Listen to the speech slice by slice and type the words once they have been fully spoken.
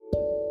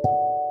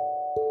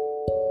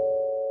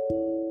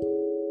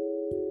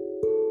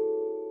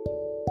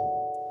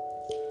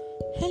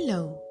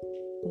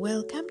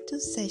Welcome to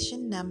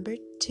session number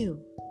 2.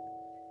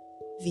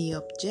 The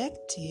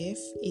objective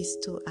is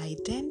to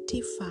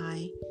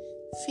identify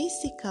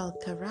physical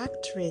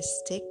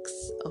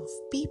characteristics of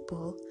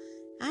people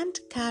and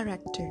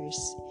characters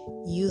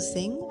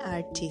using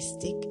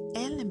artistic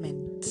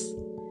elements.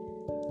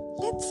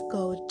 Let's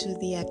go to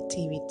the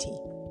activity.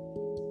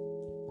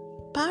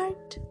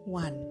 Part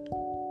 1.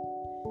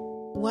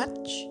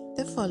 Watch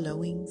the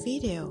following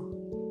video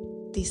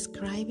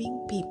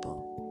describing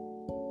people.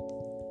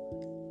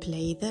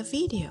 Play the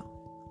video.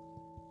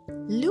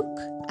 Look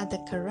at the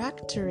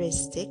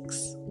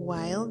characteristics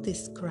while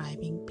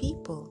describing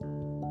people.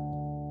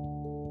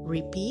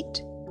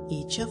 Repeat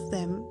each of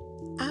them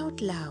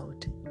out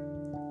loud.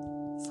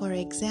 For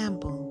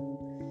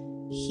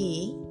example,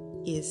 he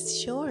is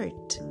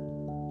short.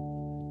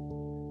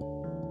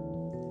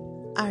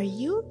 Are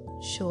you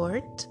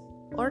short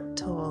or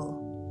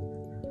tall?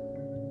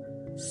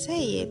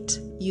 Say it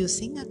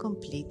using a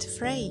complete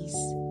phrase.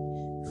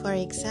 For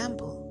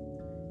example,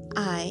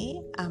 I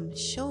am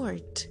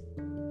short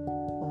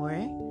or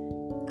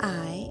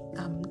I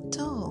am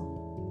tall.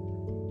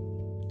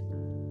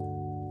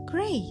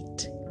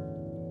 Great!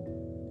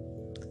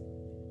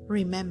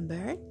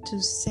 Remember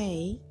to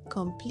say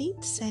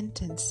complete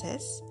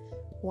sentences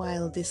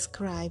while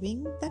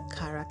describing the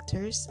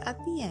characters at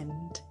the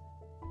end.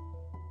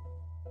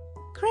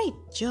 Great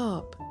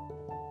job!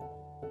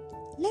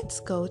 Let's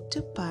go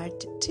to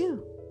part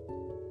 2.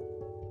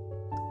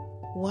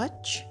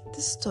 Watch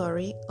the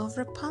story of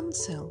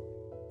Rapunzel.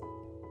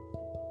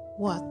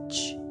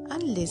 Watch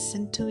and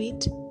listen to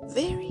it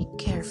very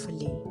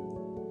carefully.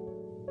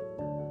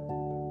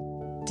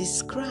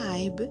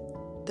 Describe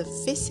the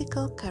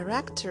physical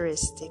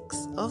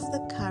characteristics of the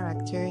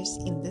characters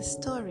in the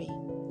story.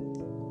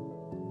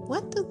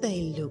 What do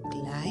they look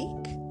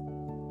like?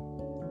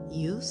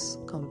 Use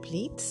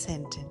complete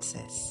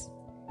sentences.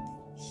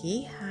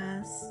 He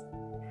has,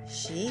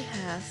 she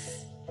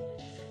has.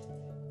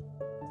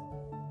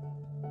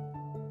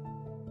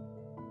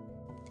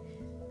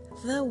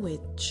 The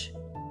witch.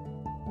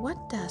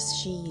 What does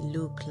she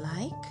look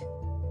like?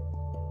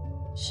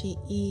 She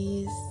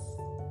is,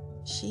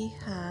 she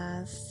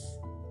has.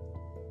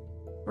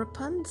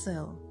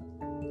 Rapunzel.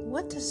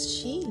 What does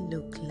she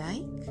look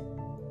like?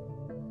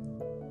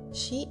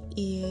 She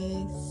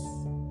is,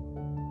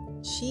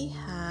 she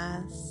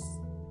has.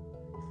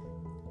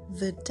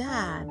 The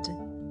dad.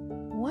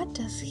 What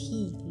does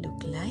he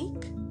look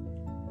like?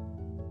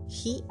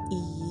 He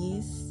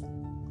is,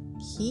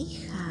 he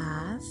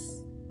has.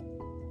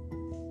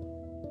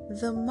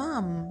 The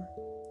mom.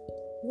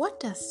 What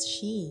does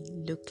she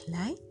look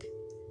like?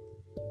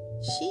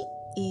 She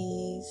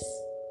is,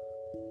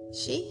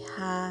 she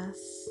has.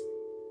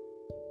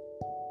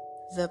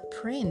 The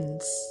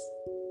prince.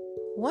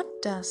 What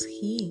does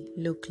he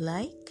look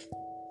like?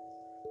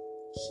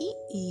 He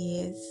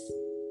is,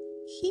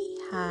 he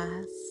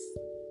has.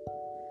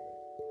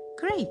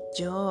 Great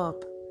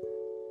job!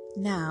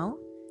 Now,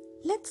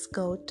 let's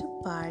go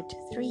to part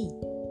 3.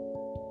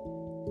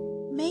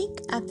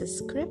 Make a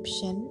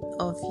description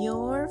of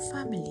your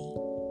family.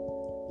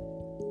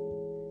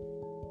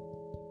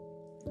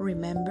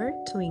 Remember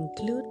to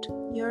include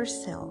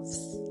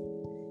yourselves.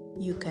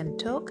 You can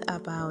talk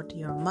about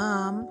your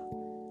mom,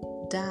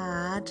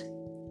 dad,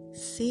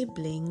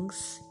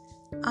 siblings,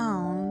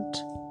 aunt,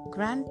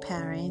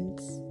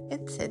 grandparents,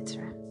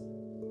 etc.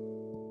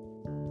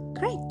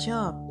 Great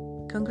job!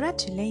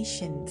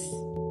 Congratulations!